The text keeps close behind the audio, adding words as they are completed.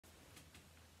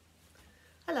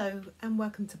Hello and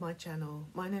welcome to my channel.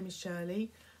 My name is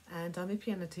Shirley and I'm a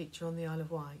piano teacher on the Isle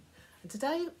of Wight. And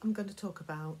today I'm going to talk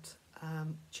about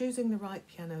choosing the right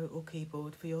piano or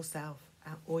keyboard for yourself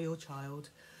or your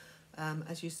child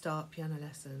as you start piano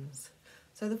lessons.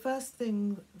 So the first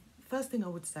thing I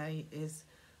would say is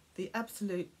the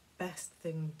absolute best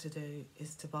thing to do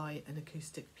is to buy an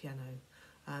acoustic piano,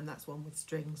 and that's one with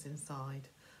strings inside.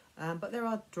 But there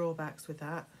are drawbacks with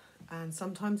that, and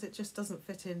sometimes it just doesn't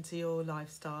fit into your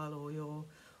lifestyle or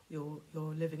your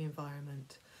living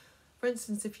environment. For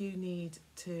instance, if you need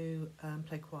to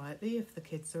play quietly, if the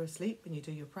kids are asleep when you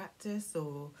do your practice,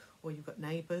 or you've got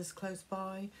neighbours close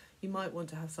by, you might want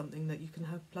to have something that you can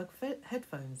have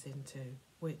headphones into,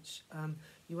 which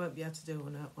you won't be able to do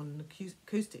on an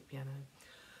acoustic piano.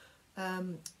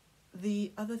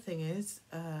 The other thing is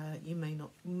you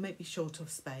may be short of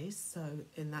space, so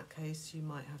in that case you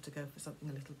might have to go for something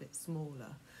a little bit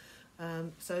smaller.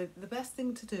 So the best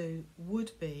thing to do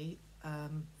would be,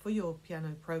 for your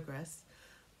piano progress,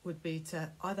 would be to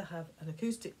either have an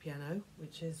acoustic piano,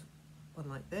 which is one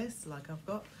like this, like I've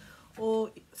got, or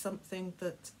something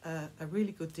that a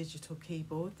really good digital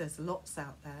keyboard. There's lots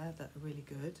out there that are really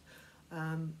good,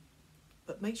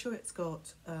 but make sure it's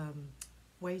got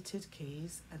weighted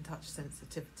keys and touch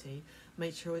sensitivity.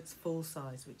 Make sure it's full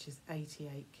size, which is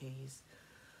 88 keys.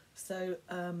 So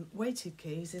weighted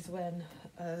keys is when,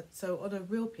 so on a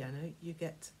real piano you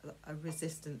get a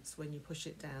resistance when you push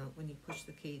it down, when you push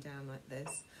the key down like this,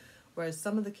 whereas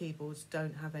some of the keyboards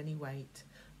don't have any weight,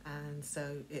 and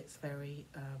so it's very,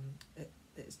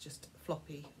 it's just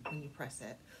floppy when you press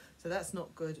it. So that's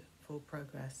not good for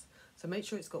progress. So make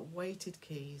sure it's got weighted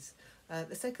keys.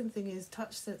 The second thing is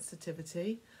touch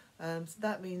sensitivity. So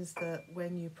that means that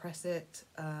when you press it,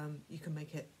 you can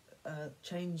make it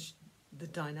change the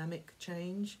dynamic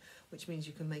change, which means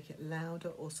you can make it louder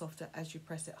or softer as you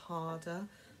press it harder.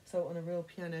 So on a real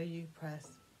piano you press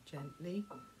gently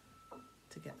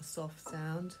to get a soft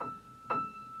sound,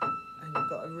 and you've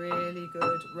got a really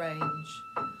good range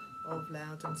of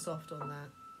loud and soft on that.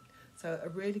 So a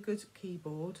really good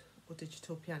keyboard or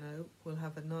digital piano will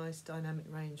have a nice dynamic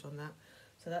range on that,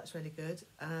 so that's really good.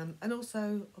 And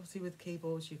also obviously with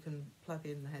keyboards you can plug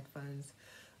in the headphones,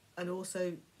 and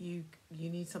also you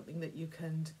need something that you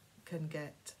can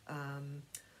get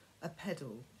a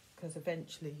pedal, because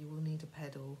eventually you will need a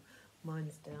pedal.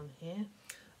 Mine's down here.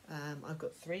 I've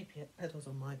got three pedals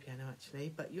on my piano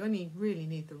actually, but you only really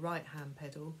need the right hand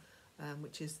pedal,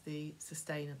 which is the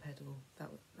sustainer pedal.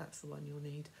 That's the one you'll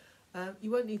need.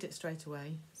 You won't need it straight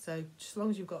away, so just as long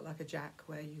as you've got like a jack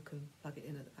where you can plug it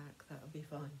in at the back, that'll be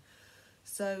fine.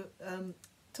 So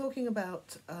talking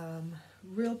about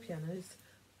real pianos,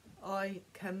 I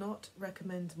cannot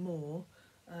recommend more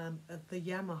of the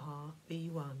Yamaha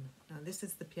B1. Now this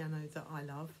is the piano that I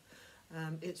love.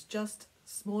 It's just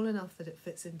small enough that it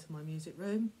fits into my music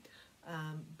room,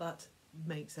 but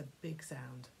makes a big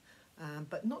sound,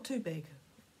 but not too big,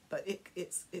 but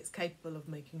it's capable of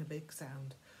making a big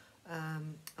sound. I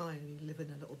only live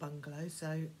in a little bungalow,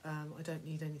 so I don't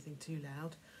need anything too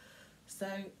loud. So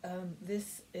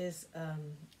this is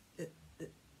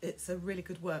it's a really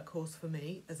good workhorse for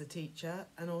me as a teacher,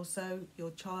 and also your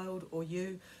child or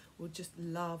you will just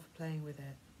love playing with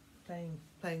it,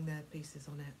 playing their pieces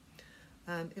on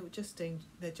it. It would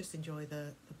they just enjoy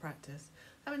the practice.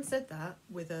 Having said that,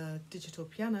 with a digital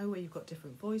piano where you've got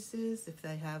different voices, if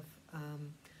they have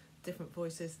different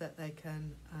voices that they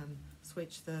can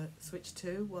switch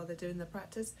to while they're doing the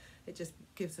practice, it just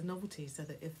gives a novelty, so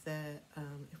that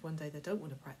if one day they don't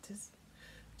want to practice,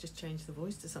 just change the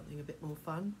voice to something a bit more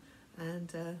fun.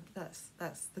 And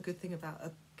that's the good thing about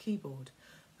a keyboard,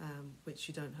 which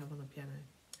you don't have on a piano.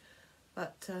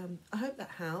 But I hope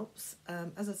that helps.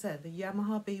 As I said, the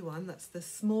Yamaha B1, that's the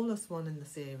smallest one in the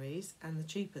series and the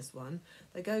cheapest one.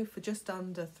 They go for just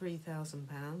under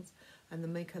 £3,000, and they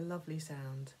make a lovely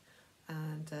sound.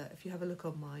 And if you have a look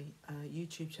on my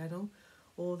YouTube channel,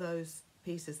 all those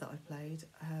pieces that I've played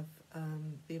have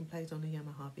been played on a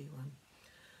Yamaha B1.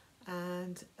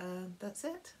 And that's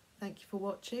it. Thank you for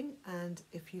watching, and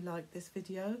if you like this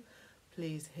video,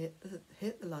 please hit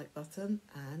the like button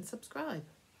and subscribe,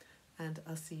 and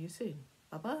I'll see you soon.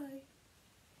 Bye bye.